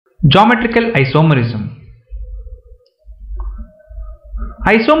Geometrical isomerism.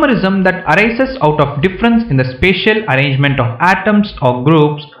 Isomerism that arises out of difference in the spatial arrangement of atoms or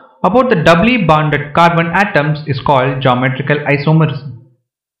groups about the doubly bonded carbon atoms is called geometrical isomerism.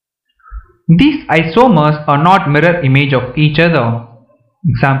 These isomers are not mirror image of each other.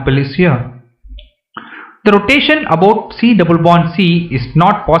 Example is here. The rotation about C double bond C is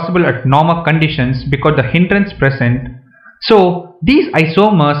not possible at normal conditions because the hindrance present. So these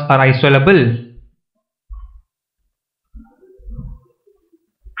isomers are isolable.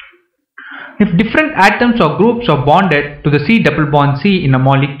 If different atoms or groups are bonded to the C double bond C in a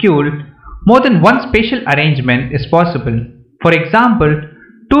molecule, more than one spatial arrangement is possible. For example,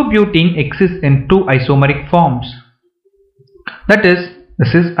 2-butene exists in two isomeric forms. That is, a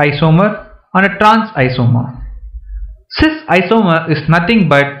cis isomer and a trans isomer. Cis isomer is nothing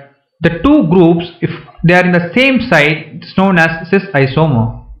but the two groups, if they are in the same site, it's known as cis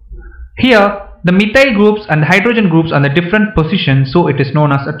isomer. Here, the methyl groups and the hydrogen groups are in the different positions, so it is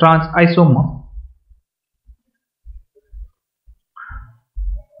known as a trans isomer.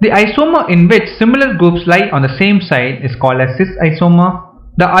 The isomer in which similar groups lie on the same side is called as cis isomer.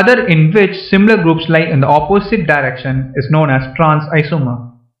 The other in which similar groups lie in the opposite direction is known as trans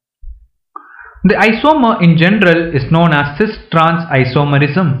isomer. The isomer in general is known as cis-trans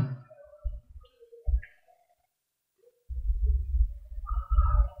isomerism.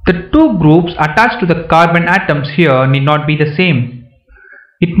 The two groups attached to the carbon atoms here need not be the same.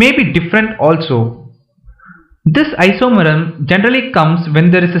 It may be different also. This isomerism generally comes when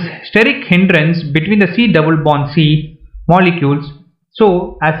there is a steric hindrance between the C double bond C molecules,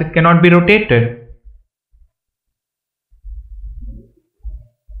 so as it cannot be rotated.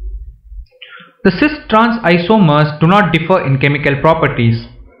 The cis-trans isomers do not differ in chemical properties.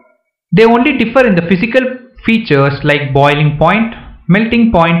 They only differ in the physical features like boiling point,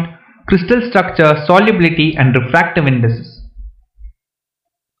 melting point, crystal structure, solubility and refractive indices.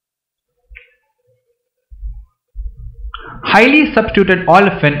 Highly substituted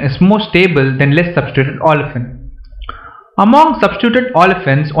olefin is more stable than less substituted olefin. Among substituted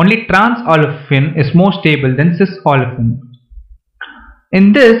olefins, only trans olefin is more stable than cis olefin.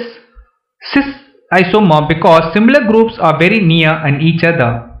 In this cis isomer, because similar groups are very near and each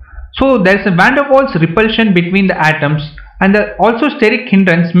other, so there is a van der Waals repulsion between the atoms, and the also steric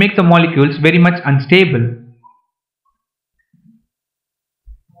hindrance makes the molecules very much unstable.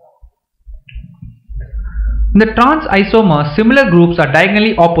 In the trans isomer, similar groups are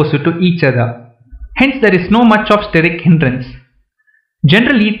diagonally opposite to each other. Hence there is no much of steric hindrance.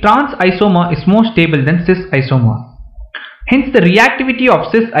 Generally, trans isomer is more stable than cis isomer. Hence the reactivity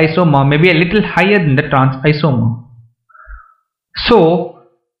of cis isomer may be a little higher than the trans isomer. So,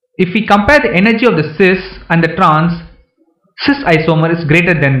 if we compare the energy of the cis and the trans, cis isomer is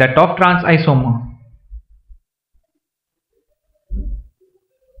greater than that of trans isomer.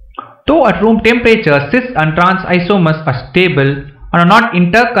 Though at room temperature, cis and trans isomers are stable and are not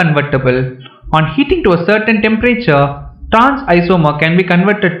interconvertible, on heating to a certain temperature, trans isomer can be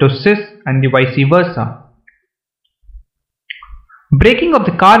converted to cis and the vice versa. Breaking of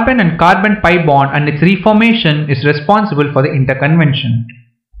the carbon and carbon pi bond and its reformation is responsible for the interconvention.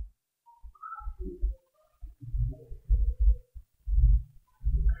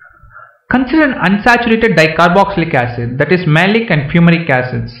 Consider an unsaturated dicarboxylic acid, that is malic and fumaric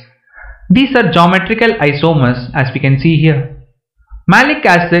acids. These are geometrical isomers as we can see here. Malic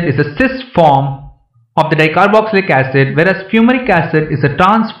acid is a cis form of the dicarboxylic acid, whereas fumaric acid is a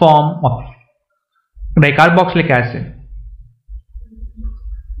trans form of dicarboxylic acid.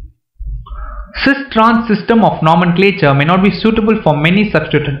 Cis-trans system of nomenclature may not be suitable for many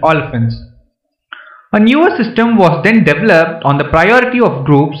substituted olefins. A newer system was then developed on the priority of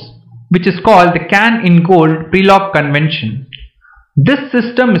groups, which is called the can-in-gold pre-log convention. This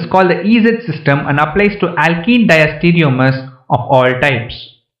system is called the EZ system and applies to alkene diastereomers of all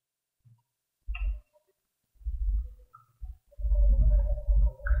types.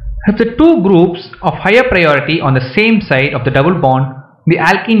 If the two groups of higher priority on the same side of the double bond, the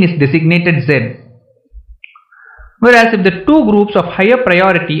alkene is designated Z. Whereas if the two groups of higher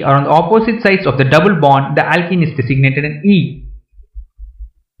priority are on the opposite sides of the double bond, the alkene is designated in E.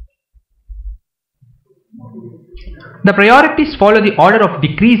 The priorities follow the order of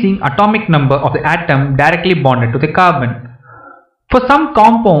decreasing atomic number of the atom directly bonded to the carbon. For some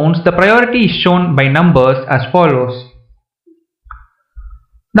compounds, the priority is shown by numbers as follows.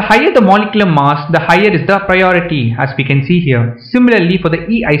 The higher the molecular mass, the higher is the priority, as we can see here. Similarly, for the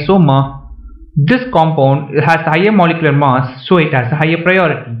E isomer, this compound has a higher molecular mass, so it has a higher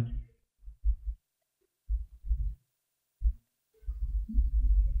priority.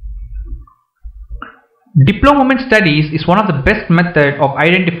 Dipole moment studies is one of the best methods of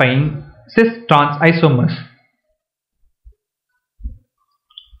identifying cis-trans isomers.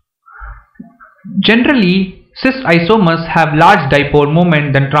 Generally, cis isomers have large dipole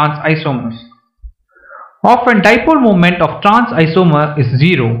moment than trans isomers. Often dipole moment of trans isomer is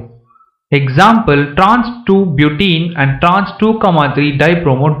 0. Example, trans 2-butene and trans 2,3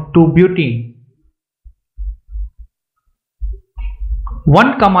 dipromo 2-butene.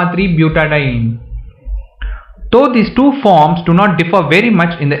 1,3 butadiene. Though these two forms do not differ very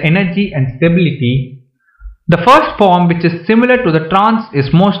much in the energy and stability, the first form, which is similar to the trans,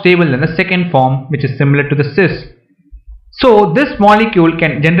 is more stable than the second form, which is similar to the cis. So this molecule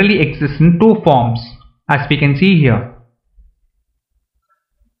can generally exist in two forms, as we can see here.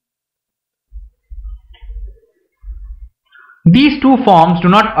 These two forms do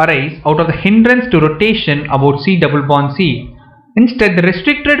not arise out of the hindrance to rotation about C double bond C. Instead, the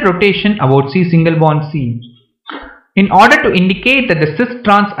restricted rotation about C single bond C. In order to indicate that the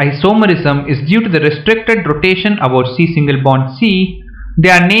cis-trans isomerism is due to the restricted rotation about C single bond C, they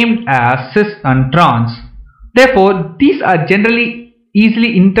are named as cis and trans. Therefore, these are generally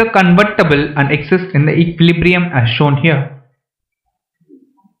easily interconvertible and exist in the equilibrium as shown here.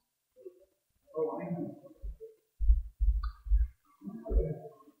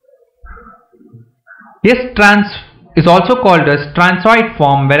 S-trans is also called as transoid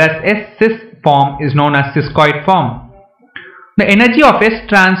form, whereas S-cis form is known as ciscoid form. The energy of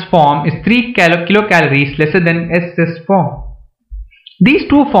S-trans form is 3 kilocalories lesser than S-cis form. These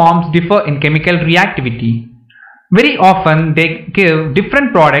two forms differ in chemical reactivity. Very often they give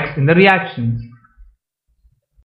different products in the reactions.